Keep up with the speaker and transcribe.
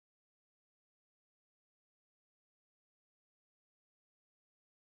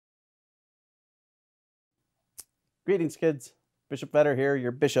Greetings, kids. Bishop Vetter here,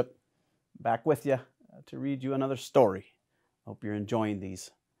 your bishop, back with you to read you another story. Hope you're enjoying these.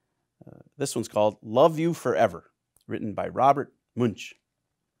 This one's called Love You Forever, written by Robert Munsch.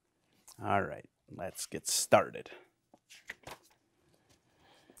 All right, let's get started.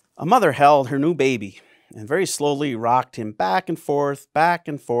 A mother held her new baby and very slowly rocked him back and forth, back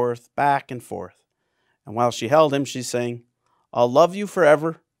and forth, back and forth. And while she held him, she sang, "I'll love you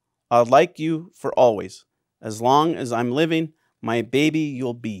forever. I'll like you for always. As long as I'm living, my baby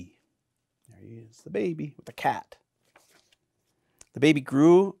you'll be." There he is, the baby with the cat. The baby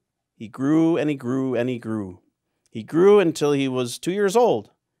grew, he grew, and he grew, and he grew. He grew until he was 2 years old,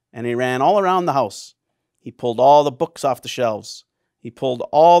 and he ran all around the house. He pulled all the books off the shelves. He pulled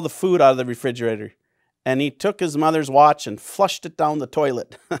all the food out of the refrigerator, and he took his mother's watch and flushed it down the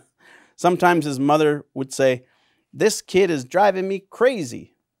toilet. Sometimes his mother would say, "This kid is driving me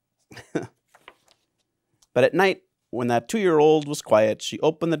crazy." But at night, when that 2-year-old was quiet, she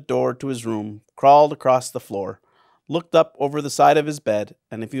opened the door to his room, crawled across the floor, looked up over the side of his bed,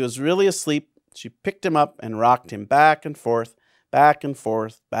 and if he was really asleep, she picked him up and rocked him back and forth, back and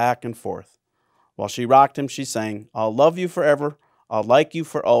forth, back and forth. While she rocked him, she sang, "I'll love you forever, I'll like you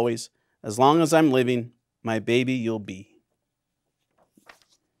for always. As long as I'm living, my baby you'll be."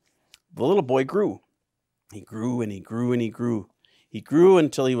 The little boy grew. He grew and he grew and he grew. He grew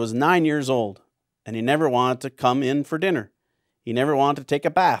until he was 9 years old. And he never wanted to come in for dinner. He never wanted to take a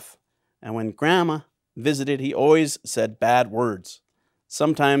bath. And when Grandma visited, he always said bad words.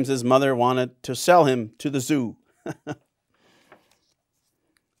 Sometimes his mother wanted to sell him to the zoo.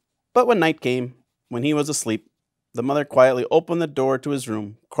 But when night came, when he was asleep, the mother quietly opened the door to his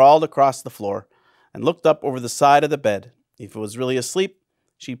room, crawled across the floor, and looked up over the side of the bed. If he was really asleep,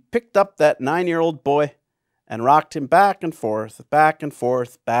 she picked up that 9-year-old boy and rocked him back and forth, back and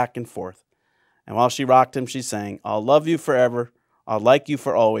forth, back and forth. And while she rocked him, she sang, "I'll love you forever. I'll like you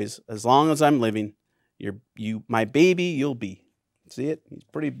for always. As long as I'm living, my baby you'll be." See it? He's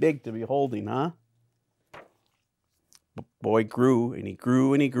pretty big to be holding, huh? The boy grew, and he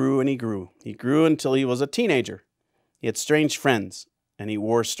grew, and he grew, and he grew. He grew until he was a teenager. He had strange friends, and he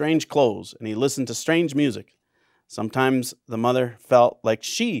wore strange clothes, and he listened to strange music. Sometimes the mother felt like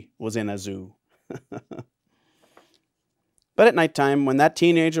she was in a zoo. But at nighttime, when that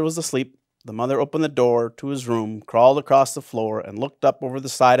teenager was asleep, the mother opened the door to his room, crawled across the floor, and looked up over the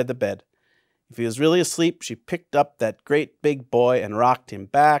side of the bed. If he was really asleep, she picked up that great big boy and rocked him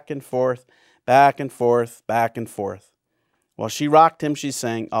back and forth, back and forth, back and forth. While she rocked him, she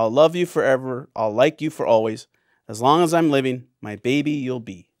sang, "I'll love you forever, I'll like you for always. As long as I'm living, my baby you'll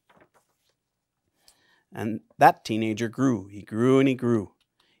be." And that teenager grew. He grew and he grew.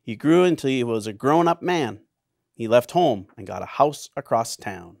 He grew until he was a grown-up man. He left home and got a house across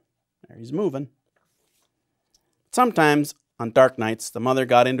town. There he's moving. Sometimes, on dark nights, the mother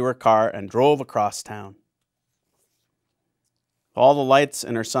got into her car and drove across town. All the lights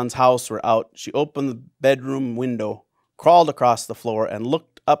in her son's house were out. She opened the bedroom window, crawled across the floor, and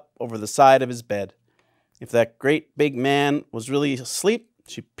looked up over the side of his bed. If that great big man was really asleep,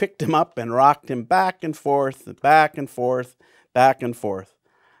 she picked him up and rocked him back and forth, back and forth, back and forth.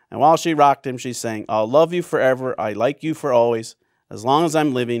 And while she rocked him, she sang, "I'll love you forever, I like you for always. As long as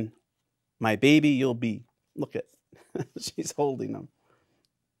I'm living, my baby you'll be." Look at, she's holding him.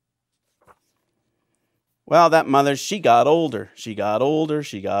 Well, that mother, she got older. She got older,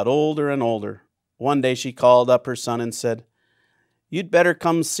 she got older and older. One day she called up her son and said, "You'd better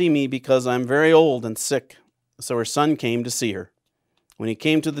come see me because I'm very old and sick." So her son came to see her. When he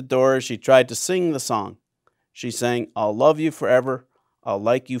came to the door, she tried to sing the song. She sang, "I'll love you forever, I'll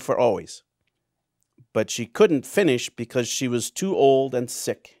like you for always." But she couldn't finish because she was too old and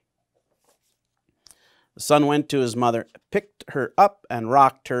sick. The son went to his mother, picked her up, and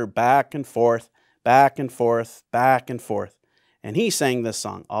rocked her back and forth, back and forth, back and forth. And he sang this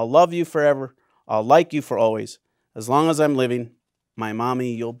song, "I'll love you forever, I'll like you for always. As long as I'm living, my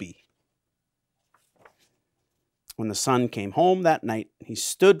mommy you'll be." When the son came home that night, he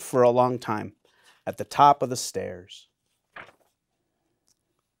stood for a long time at the top of the stairs.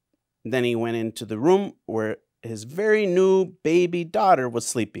 Then he went into the room where his very new baby daughter was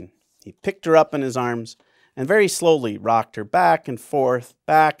sleeping. He picked her up in his arms and very slowly rocked her back and forth,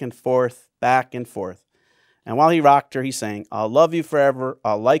 back and forth, back and forth. And while he rocked her, he sang, "I'll love you forever,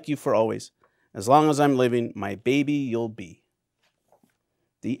 I'll like you for always. As long as I'm living, my baby you'll be."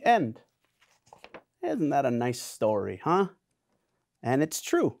 The end. Isn't that a nice story, huh? And it's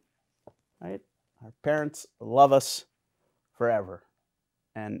true, right? Our parents love us forever.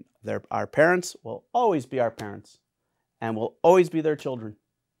 And our parents will always be our parents and will always be their children,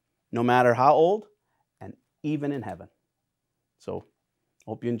 no matter how old and even in heaven. So,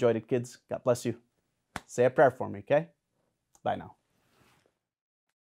 hope you enjoyed it, kids. God bless you. Say a prayer for me, okay? Bye now.